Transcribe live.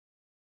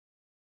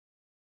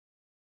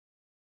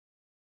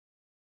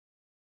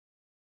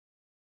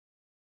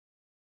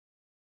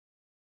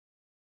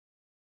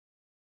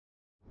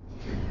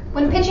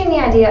When pitching the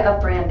idea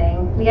of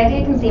branding, the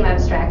idea can seem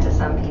abstract to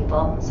some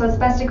people, so it's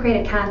best to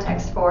create a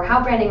context for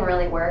how branding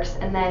really works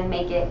and then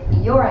make it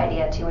your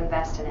idea to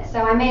invest in it.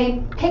 So I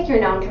may pick your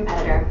known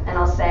competitor and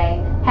I'll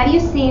say, have you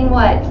seen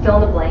what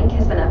fill in the blank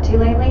has been up to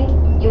lately?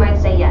 You might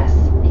say yes,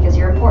 because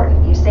you're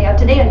important. You stay up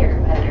to date on your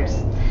competitors.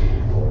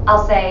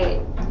 I'll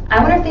say,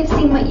 I wonder if they've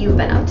seen what you've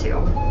been up to.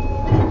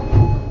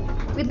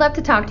 We'd love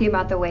to talk to you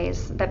about the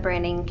ways that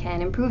branding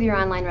can improve your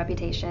online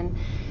reputation,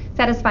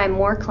 satisfy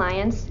more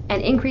clients,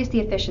 and increase the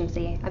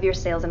efficiency of your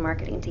sales and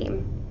marketing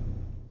team.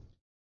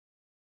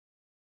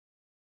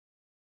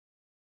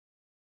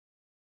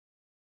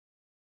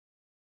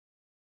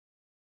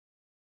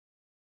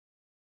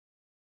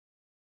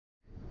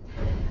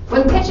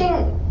 When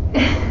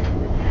pitching